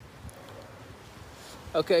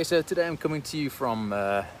Okay, so today I'm coming to you from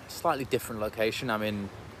a slightly different location. I'm in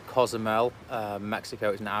Cozumel, Mexico.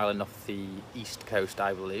 It's an island off the east coast,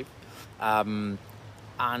 I believe. Um,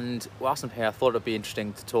 and whilst I'm here, I thought it'd be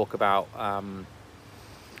interesting to talk about,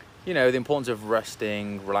 the importance of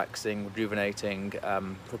resting, relaxing, rejuvenating,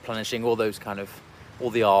 replenishing, all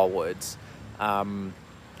the R words. I'm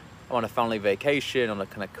on a family vacation on a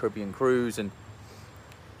kind of Caribbean cruise, and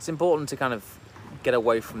it's important to kind of get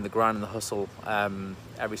away from the grind and the hustle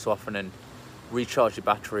every so often and recharge your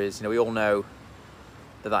batteries. We all know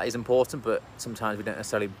that is important, but sometimes we don't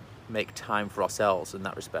necessarily make time for ourselves in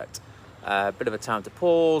that respect. A bit of a time to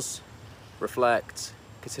pause, reflect,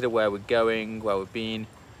 consider where we're going, where we've been,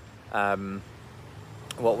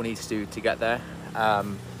 what we need to do to get there.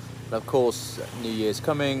 And of course, New Year's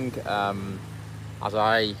coming. As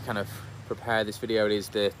I kind of prepare this video, it is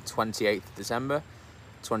the 28th of December,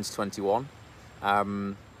 2021.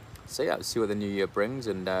 So yeah, let's see what the new year brings,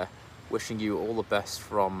 and wishing you all the best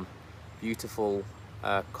from beautiful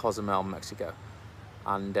Cozumel, Mexico.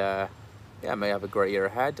 And yeah, may have a great year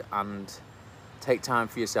ahead, and take time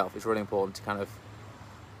for yourself. It's really important to kind of,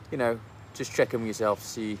 just check in with yourself,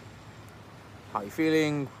 see how you're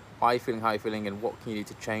feeling, why you're feeling how you're feeling, and what can you do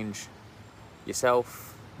to change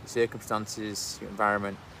yourself, your circumstances, your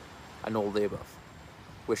environment, and all the above.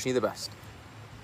 Wishing you the best.